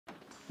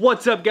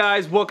What's up,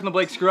 guys? Welcome to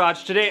Blake's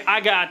Garage. Today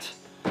I got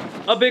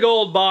a big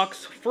old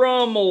box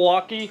from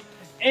Milwaukee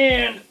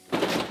and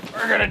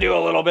we're gonna do a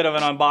little bit of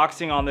an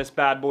unboxing on this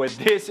bad boy.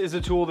 This is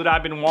a tool that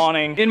I've been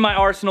wanting in my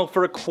arsenal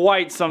for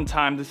quite some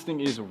time. This thing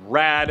is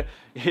rad.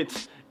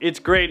 It's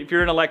great if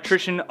you're an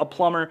electrician, a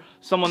plumber,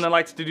 someone that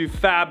likes to do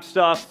fab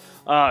stuff,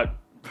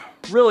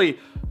 really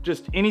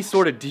just any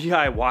sort of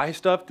DIY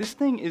stuff. This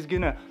thing is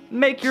gonna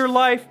make your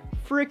life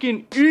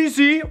freaking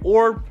easy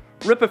or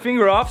rip a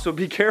finger off, so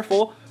be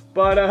careful.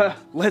 But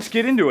let's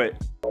get into it.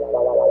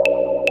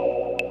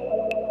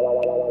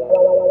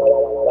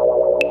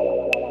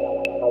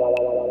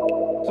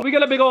 So we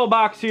got a big old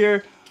box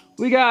here.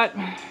 We got,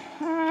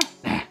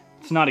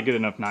 it's not a good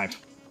enough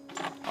knife.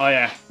 Oh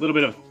yeah, a little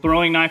bit of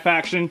throwing knife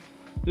action.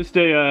 Just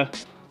a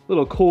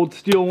little cold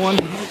steel one.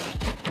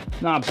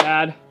 Not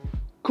bad.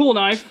 Cool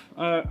knife.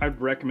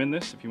 I'd recommend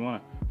this if you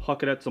want to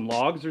huck it at some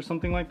logs or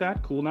something like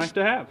that. Cool knife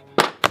to have.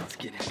 Let's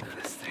get into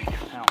this thing.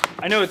 Now,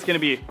 I know it's gonna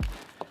be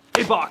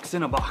a box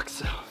in a box,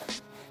 so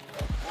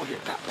we'll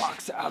get that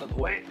box out of the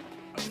way.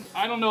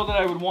 I don't know that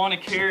I would want to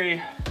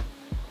carry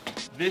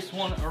this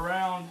one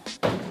around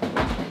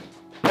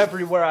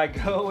everywhere I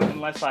go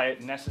unless I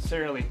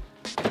necessarily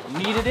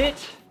needed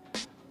it,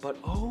 but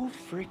oh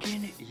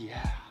freaking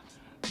yeah.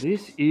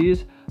 This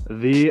is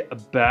the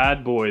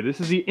bad boy.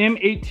 This is the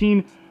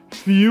M18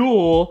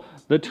 Fuel,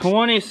 the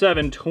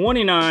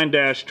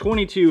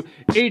 2729-22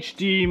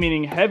 HD,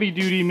 meaning heavy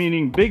duty,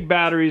 meaning big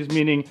batteries,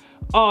 meaning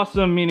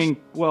awesome, meaning,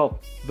 well,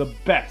 the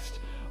best.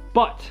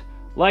 But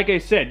like I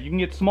said, you can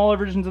get smaller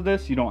versions of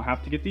this. You don't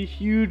have to get the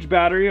huge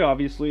battery,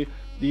 obviously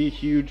the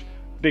huge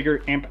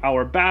bigger amp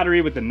hour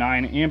battery with the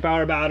 9 amp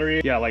hour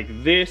battery. Yeah, like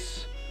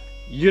this.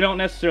 You don't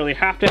necessarily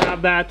have to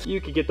have that. You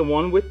could get the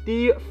one with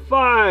the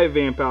 5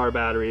 amp hour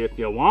battery if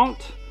you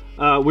want,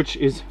 which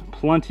is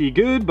plenty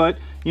good, but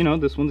you know,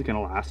 this one's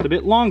gonna last a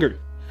bit longer.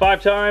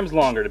 5 times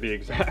longer to be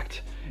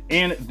exact.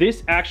 And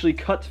this actually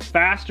cuts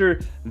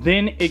faster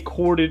than a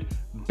corded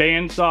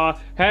bandsaw,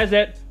 has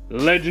that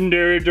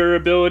legendary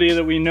durability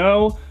that we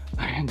know,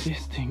 and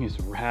this thing is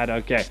rad.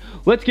 Okay,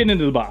 let's get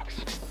into the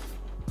box.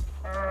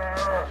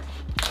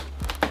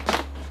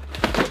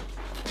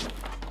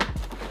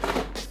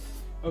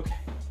 Okay,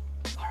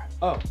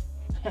 all right.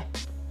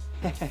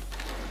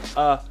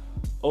 Oh,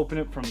 open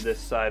it from this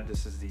side.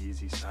 This is the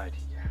easy side.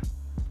 Yeah,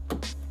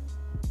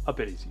 a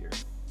bit easier.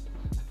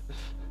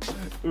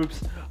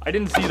 Oops, I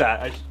didn't see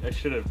that. I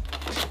should have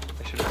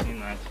seen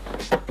that.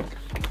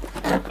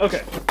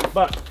 Okay,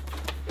 but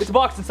it's a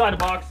box inside a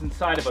box,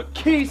 inside of a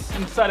case,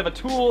 inside of a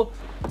tool.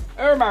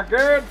 Oh my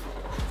god.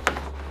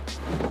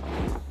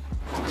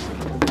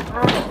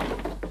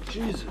 Oh,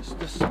 Jesus,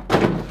 this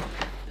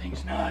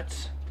thing's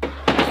nuts.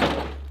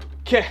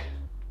 Okay,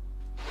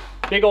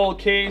 big old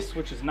case,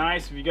 which is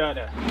nice if you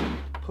gotta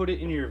put it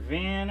in your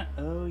van.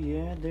 Oh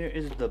yeah, there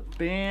is the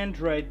band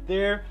right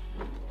there.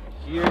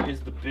 Here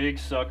is the big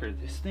sucker.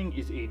 This thing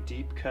is a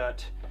deep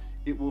cut.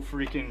 It will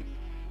freaking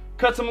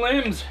cut some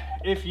limbs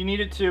if you need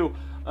it to,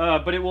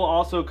 but it will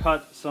also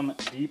cut some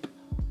deep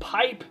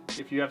pipe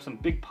if you have some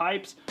big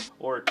pipes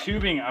or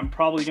tubing. I'm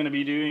probably gonna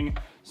be doing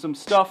some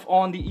stuff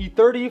on the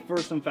E30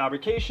 for some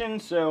fabrication,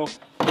 so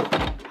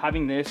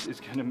having this is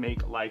gonna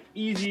make life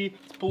easy.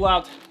 Let's pull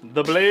out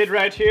the blade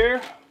right here.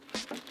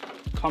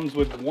 Comes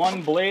with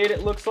one blade,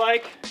 it looks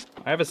like.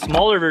 I have a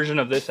smaller version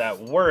of this at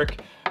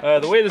work.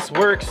 The way this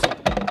works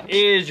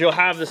is you'll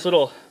have this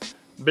little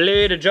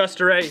blade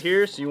adjuster right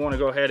here, so you want to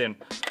go ahead and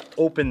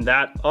open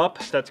that up.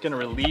 That's going to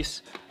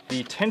release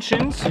the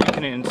tension, so you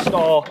can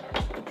install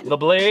the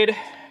blade.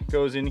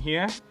 Goes in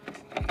here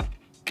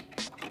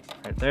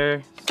right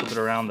there, slip it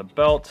around the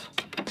belt,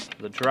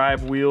 the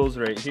drive wheels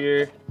right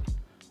here.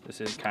 This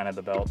is kind of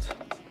the belt.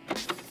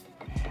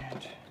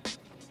 And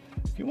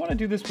if you want to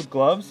do this with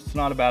gloves, it's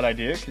not a bad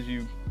idea because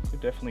you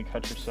could definitely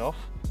cut yourself,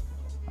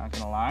 not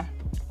gonna lie.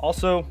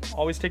 Also,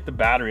 always take the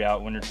battery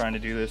out when you're trying to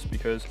do this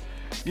because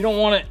you don't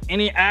want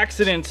any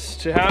accidents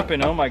to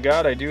happen. Oh my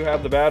God, I do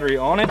have the battery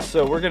on it,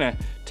 so we're gonna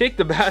take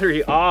the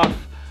battery off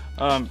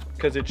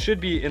because it should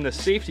be in the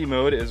safety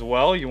mode as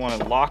well. You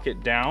want to lock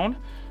it down.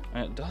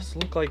 And it does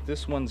look like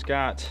this one's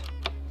got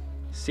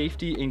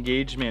safety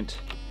engagement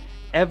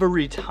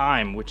every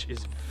time, which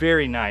is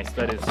very nice.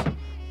 That is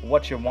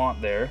what you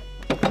want there.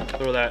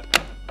 Throw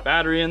that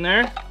battery in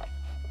there,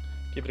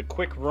 give it a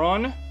quick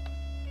run.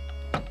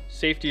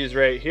 Safety is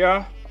right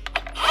here.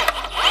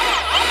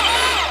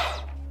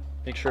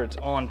 Make sure it's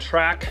on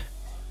track.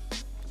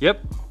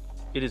 Yep,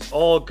 it is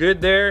all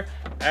good there.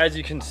 As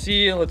you can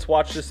see, let's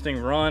watch this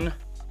thing run.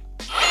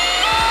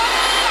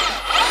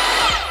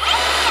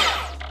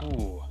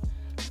 Ooh,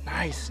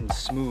 nice and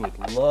smooth.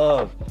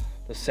 Love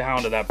the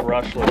sound of that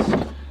brushless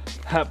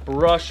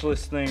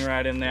thing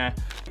right in there.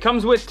 It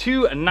comes with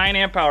 2 9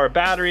 amp hour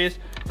batteries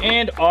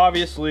and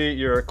obviously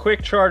your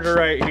quick charger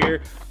right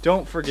here.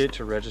 Don't forget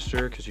to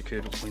register because you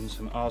could win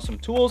some awesome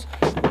tools,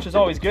 which is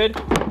always good.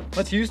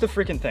 Let's use the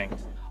freaking thing.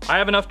 I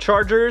have enough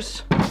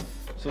chargers,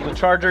 so the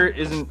charger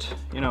isn't,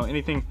 you know,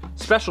 anything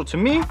special to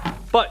me,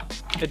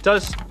 but it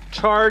does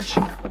charge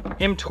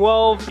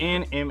M12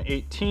 and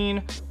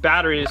M18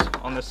 batteries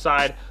on the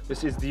side.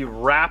 This is the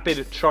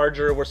rapid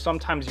charger, where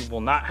sometimes you will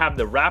not have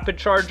the rapid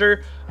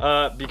charger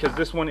because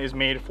this one is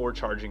made for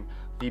charging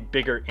the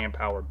bigger amp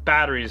hour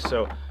batteries.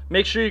 So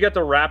make sure you get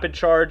the rapid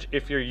charge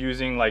if you're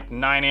using like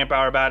 9 amp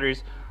hour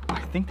batteries.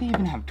 I think they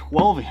even have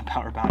 12 amp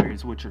hour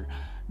batteries, which are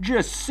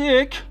just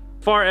sick.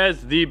 As far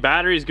as the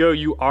batteries go,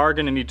 you are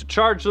gonna need to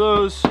charge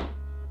those.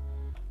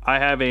 I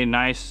have a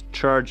nice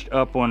charged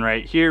up one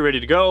right here,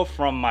 ready to go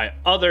from my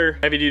other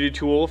heavy duty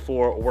tool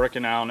for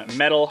working on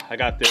metal. I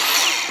got this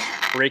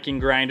braking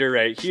grinder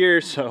right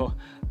here, so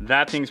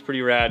that thing's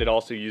pretty rad. It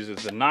also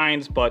uses the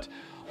 9s, but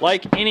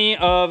like any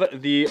of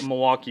the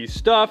Milwaukee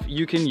stuff,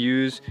 you can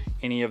use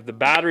any of the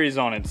batteries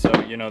on it. So,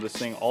 you know, this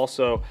thing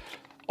also,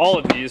 all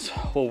of these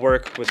will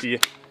work with the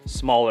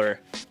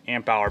smaller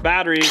amp hour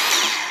batteries.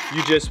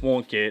 You just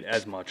won't get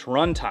as much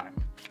runtime.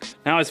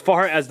 Now, as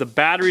far as the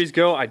batteries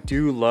go, I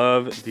do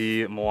love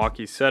the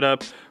Milwaukee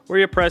setup where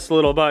you press a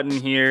little button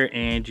here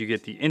and you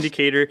get the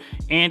indicator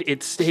and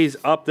it stays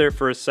up there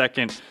for a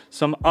second.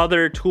 Some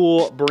other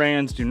tool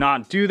brands do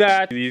not do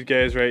that. These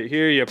guys right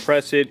here, you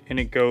press it and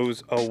it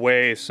goes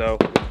away. So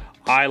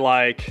I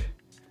like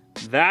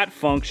that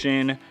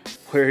function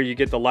where you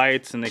get the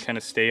lights and they kind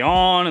of stay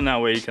on, and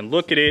that way you can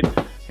look at it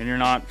and you're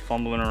not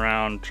fumbling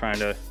around trying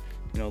to,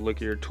 you know, look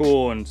at your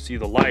tool and see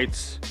the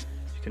lights.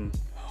 You can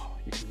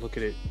look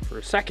at it for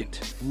a second.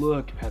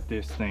 Look at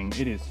this thing.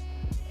 It is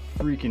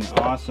freaking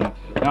awesome.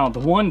 Now, the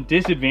one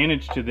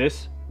disadvantage to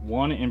this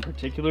one in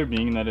particular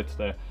being that it's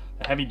the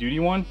heavy duty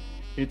one,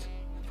 it's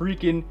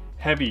freaking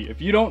heavy.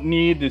 If you don't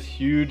need this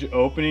huge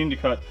opening to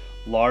cut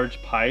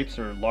large pipes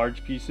or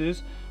large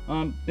pieces,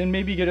 then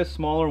maybe get a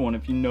smaller one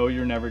if you know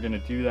you're never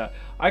gonna do that.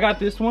 I got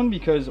this one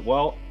because,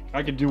 well,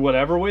 I could do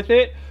whatever with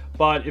it,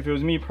 but if it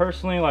was me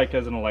personally, like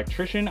as an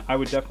electrician, I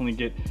would definitely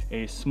get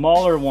a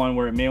smaller one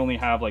where it may only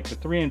have like the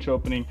 3-inch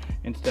opening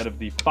instead of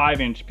the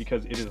 5-inch,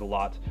 because it is a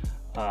lot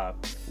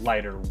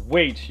lighter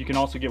weight. You can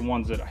also get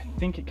ones that I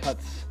think it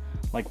cuts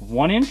like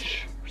 1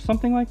 inch or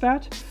something like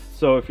that.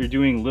 So if you're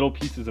doing little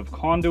pieces of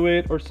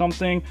conduit or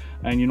something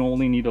and you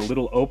only need a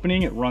little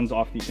opening, it runs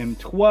off the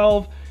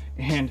M12,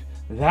 and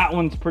that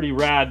one's pretty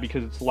rad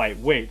because it's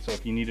lightweight. So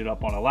if you need it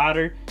up on a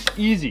ladder,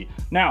 easy.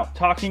 Now,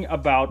 talking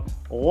about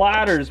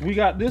ladders, we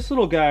got this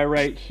little guy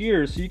right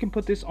here. So you can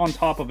put this on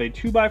top of a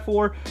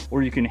 2x4,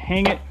 or you can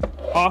hang it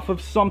off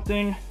of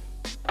something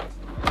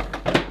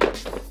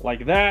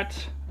like that.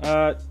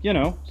 You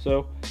know,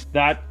 so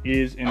that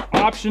is an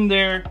option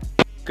there.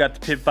 Got the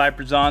pit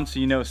vipers on, so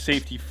you know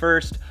safety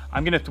first.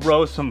 I'm gonna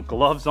throw some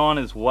gloves on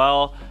as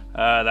well.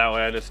 That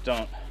way I just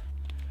don't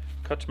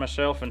cut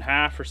myself in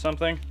half or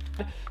something.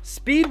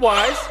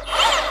 Speed-wise,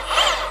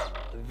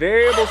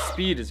 variable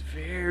speed is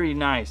very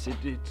nice. It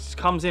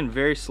comes in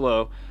very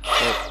slow.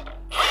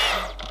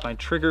 My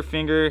trigger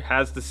finger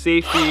has the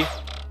safety.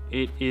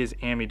 It is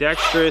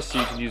ambidextrous, so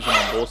you can use it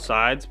on both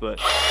sides, but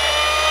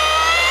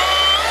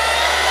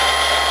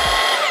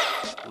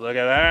look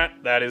at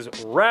that. That is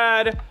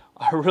rad.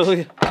 I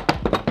really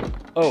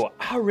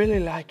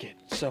like it.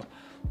 So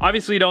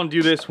obviously don't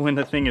do this when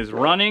the thing is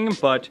running,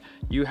 but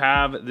you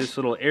have this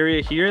little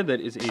area here that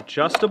is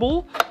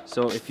adjustable.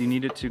 So if you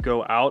need it to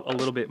go out a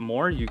little bit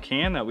more, you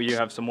can. That way you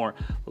have some more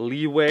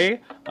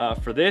leeway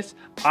for this.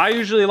 I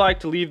usually like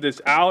to leave this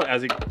out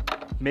as it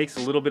makes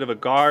a little bit of a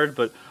guard,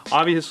 but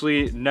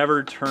obviously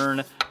never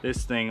turn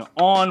this thing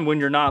on when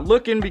you're not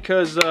looking,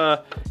 because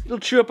it'll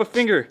chew up a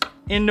finger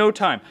in no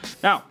time.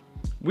 Now,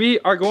 we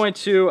are going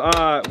to,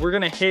 we're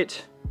gonna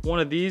hit one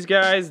of these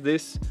guys.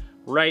 This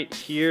right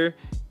here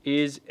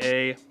is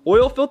a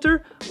oil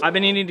filter. I've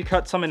been needing to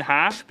cut some in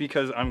half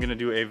because I'm gonna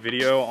do a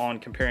video on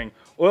comparing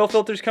oil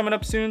filters coming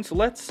up soon. So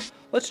let's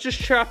just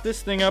chop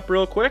this thing up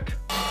real quick.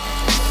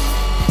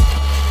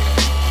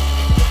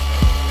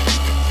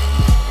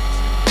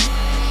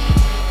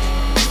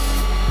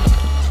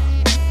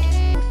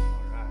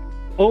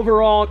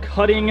 Overall,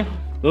 cutting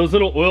those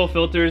little oil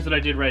filters that I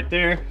did right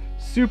there,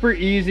 super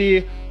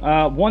easy.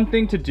 One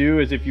thing to do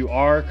is if you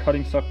are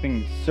cutting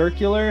something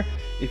circular,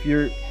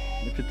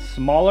 if it's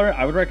smaller,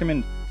 I would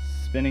recommend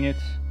spinning it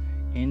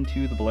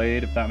into the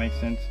blade, if that makes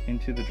sense,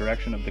 into the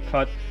direction of the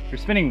cut. If you're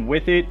spinning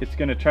with it, it's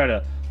gonna try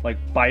to like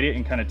bite it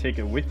and kind of take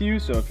it with you.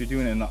 So if you're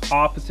doing it in the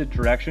opposite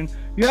direction,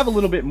 you have a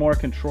little bit more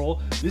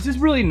control. This is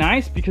really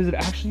nice because it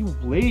actually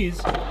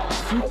lays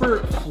super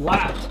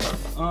flat.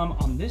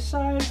 On this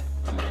side,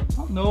 I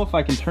don't know if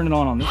I can turn it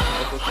on this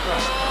side. Let's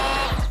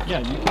try. Yeah,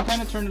 you can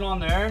kind of turn it on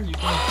there. You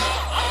can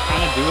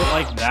kind of do it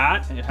like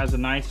that. It has a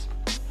nice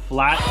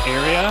flat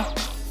area.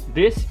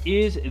 This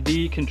is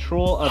the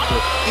control of the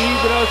speed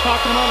that I was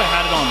talking about. I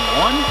had it on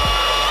 1.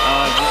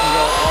 You can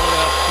go all the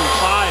way up to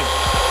 5.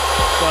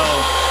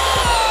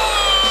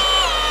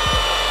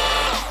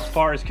 So as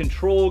far as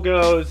control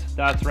goes,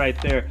 that's right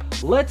there.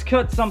 Let's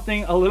cut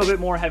something a little bit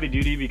more heavy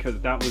duty because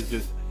that was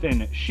just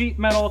thin sheet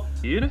metal.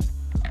 Dude,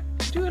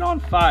 let's do it on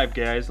 5,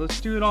 guys. Let's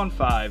do it on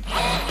 5.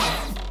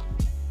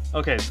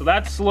 Okay, so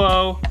that's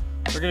slow.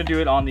 We're gonna do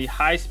it on the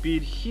high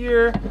speed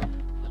here.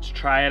 Let's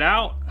try it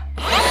out.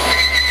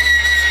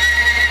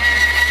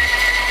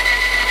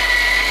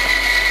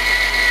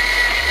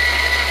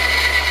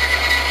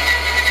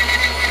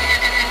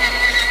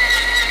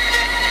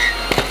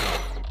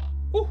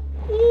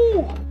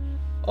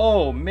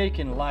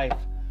 making life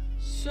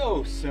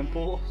so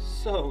simple,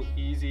 so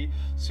easy,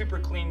 super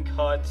clean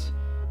cut.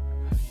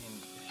 I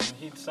mean, if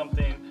you need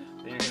something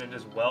that you're gonna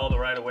just weld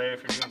right away,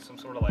 if you're doing some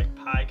sort of like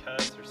pie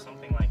cuts or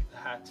something like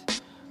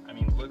that, I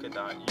mean, look at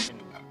that.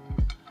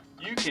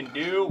 You can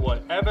do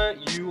whatever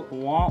you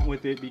want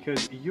with it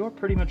because you're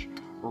pretty much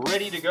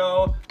ready to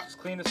go. Just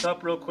clean this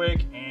up real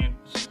quick and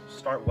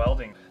start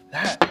welding.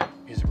 That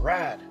is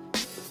rad.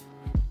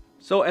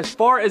 So as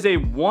far as a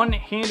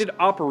one-handed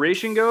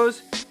operation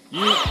goes,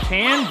 you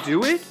can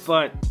do it,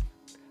 but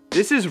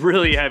this is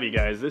really heavy,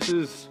 guys.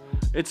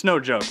 It's no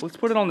joke. Let's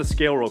put it on the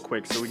scale real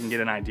quick so we can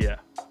get an idea.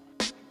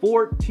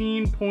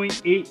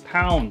 14.8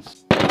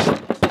 pounds.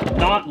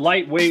 Not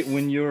lightweight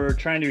when you're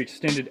trying to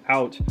extend it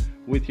out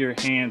with your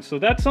hands. So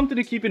that's something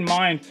to keep in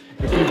mind.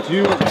 If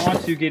you do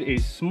want to get a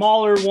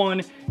smaller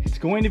one, it's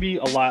going to be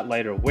a lot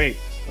lighter weight.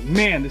 But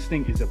man, this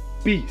thing is a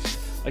beast.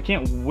 I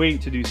can't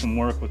wait to do some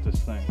work with this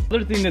thing.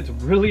 Another thing that's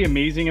really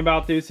amazing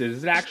about this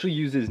is it actually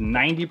uses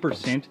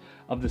 90%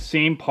 of the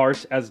same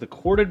parts as the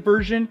corded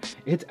version.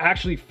 It's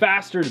actually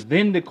faster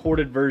than the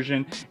corded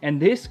version, and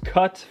this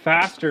cuts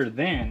faster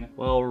than,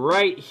 well,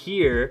 right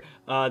here,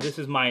 this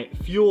is my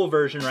fuel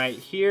version right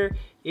here.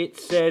 It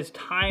says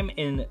time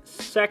in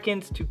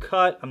seconds to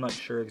cut. I'm not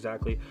sure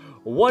exactly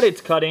what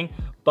it's cutting,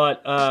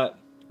 but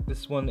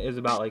this one is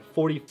about like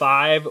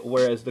 45,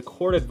 whereas the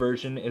corded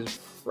version is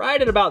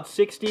right at about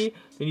 60.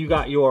 Then you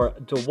got your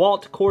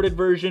DeWalt corded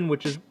version,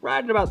 which is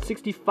right at about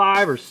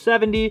 65 or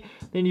 70.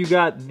 Then you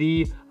got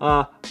the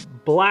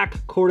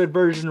black corded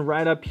version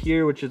right up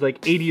here, which is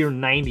like 80 or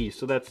 90.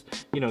 So that's,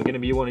 you know, gonna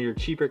be one of your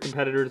cheaper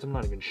competitors. I'm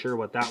not even sure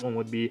what that one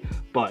would be,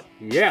 but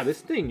yeah,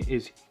 this thing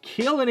is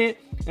killing it.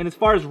 And as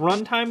far as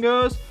runtime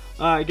goes,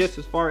 I guess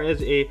as far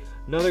as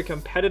another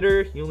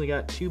competitor, you only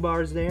got 2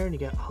 bars there, and you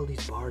got all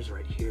these bars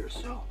right here,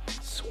 so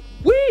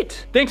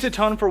sweet. Thanks a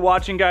ton for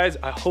watching, guys.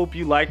 I hope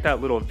you liked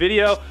that little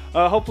video.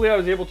 Hopefully I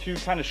was able to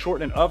kind of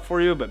shorten it up for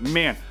you, but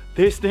man,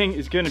 this thing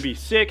is gonna be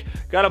sick.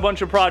 Got a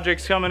bunch of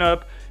projects coming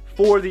up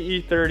for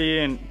the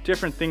E30 and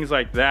different things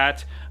like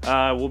that.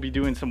 We'll be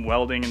doing some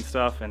welding and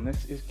stuff, and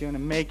this is gonna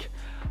make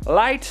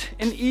light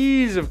and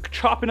ease of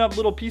chopping up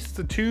little pieces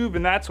of tube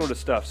and that sort of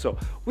stuff. So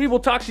we will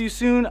talk to you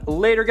soon.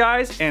 Later,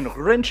 guys, and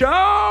wrench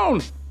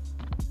on!